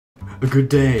Good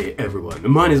day, everyone.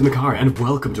 My name is Makari, and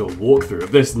welcome to a walkthrough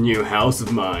of this new house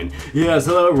of mine. Yes,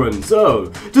 hello, everyone. So,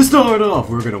 to start off,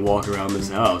 we're gonna walk around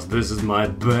this house. This is my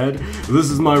bed,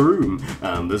 this is my room,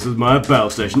 and this is my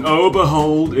battle station. Oh,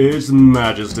 behold its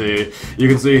majesty. You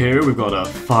can see here, we've got a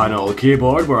fine old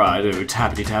keyboard where I do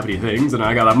tappity-tappity things, and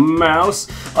I got a mouse.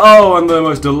 Oh, and the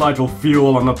most delightful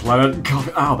fuel on the planet.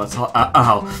 Coffee. Ow, that's hot.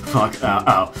 Ow. Fuck.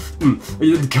 Ow.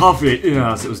 Coffee.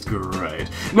 Yes, it was great.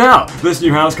 Now, this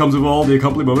new house comes with all the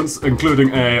accompaniments,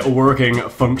 including a working,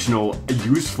 functional,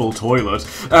 useful toilet.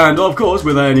 And of course,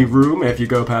 with any room, if you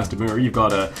go past a mirror, you've got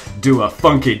to do a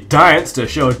funky dance to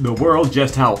show the world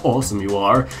just how awesome you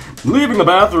are. Leaving the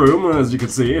bathroom, as you can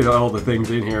see, all the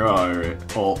things in here are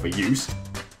all for use.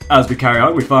 As we carry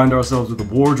on, we find ourselves with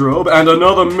a wardrobe and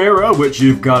another mirror, which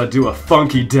you've got to do a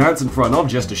funky dance in front of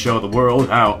just to show the world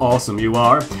how awesome you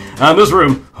are. And this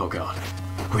room, oh god,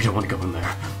 we don't want to go in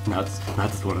there.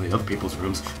 That's one of the other people's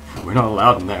rooms. We're not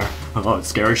allowed in there. Oh, it's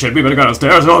scary shit. We better go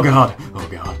downstairs. Oh god. Oh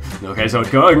god. Okay, so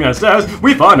going downstairs,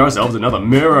 we find ourselves another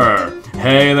mirror.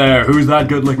 Hey there, who's that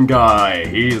good-looking guy?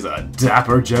 He's a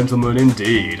dapper gentleman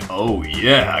indeed. Oh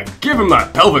yeah, give him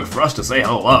that pelvic thrust to say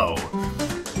hello.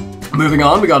 Moving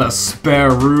on, we got a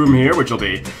spare room here, which will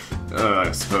be,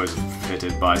 I suppose,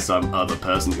 fitted by some other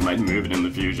person who might move it in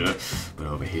the future. But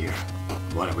over here,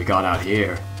 what have we got out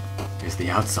here? Is the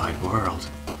outside world.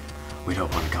 We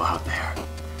don't want to go out there.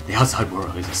 The outside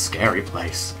world is a scary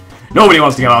place. Nobody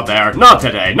wants to go out there. Not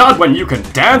today. Not when you can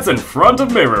dance in front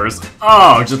of mirrors.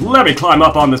 Oh, just let me climb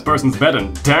up on this person's bed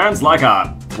and dance like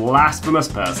a blasphemous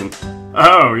person.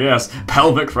 Oh, yes.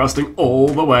 Pelvic thrusting all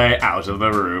the way out of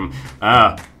the room.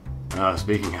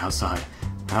 Speaking outside,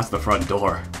 that's the front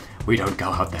door. We don't go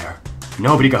out there.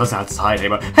 Nobody goes outside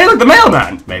anymore. Hey, look, the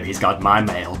mailman! Maybe he's got my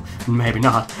mail. Maybe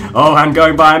not. Oh, and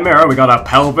going by a mirror, we got a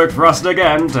pelvic thrust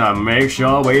again to make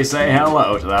sure we say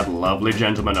hello to that lovely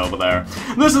gentleman over there.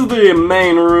 This is the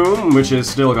main room, which has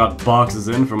still got boxes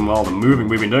in from all the moving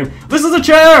we've been doing. This is a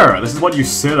chair! This is what you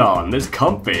sit on. It's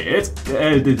comfy. It's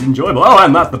enjoyable. Oh,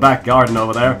 and that's the back garden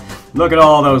over there. Look at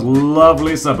all those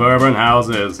lovely suburban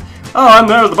houses. Oh, and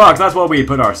there's the box. That's what we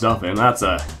put our stuff in. That's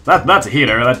a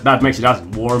heater. That makes you nice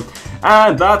and warm.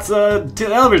 And that's a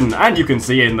television. And you can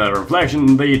see in the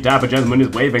reflection the dapper gentleman is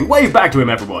waving. Wave back to him,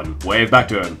 everyone. Wave back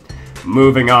to him.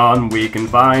 Moving on, we can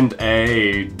find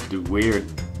a weird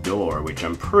door, which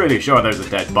I'm pretty sure there's a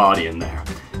dead body in there.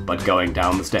 But going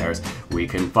down the stairs, we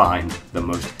can find the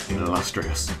most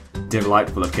illustrious,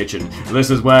 delightful of kitchen. This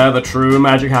is where the true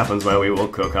magic happens, where we will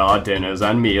cook our dinners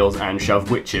and meals and shove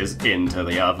witches into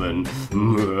the oven.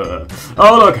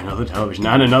 Oh look, another television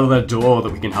and another door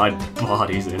that we can hide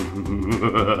bodies in.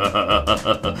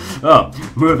 Oh,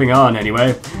 moving on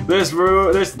anyway.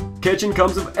 This kitchen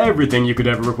comes with everything you could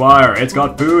ever require. It's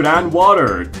got food and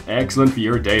water. Excellent for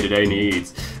your day-to-day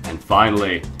needs. And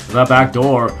finally, the back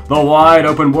door, the wide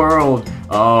open world.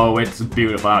 Oh, it's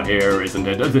beautiful out here, isn't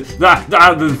it?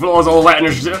 The floor's all wet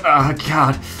and shit. Oh,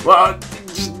 God. Well,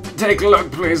 just take a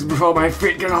look, please, before my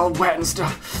feet get all wet and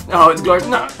stuff. Oh, it's glorious.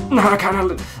 No, I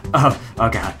can't. Oh,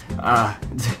 God.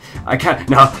 I can't.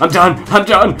 No, I'm done.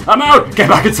 I'm out. Get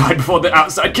back inside before the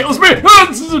outside kills me.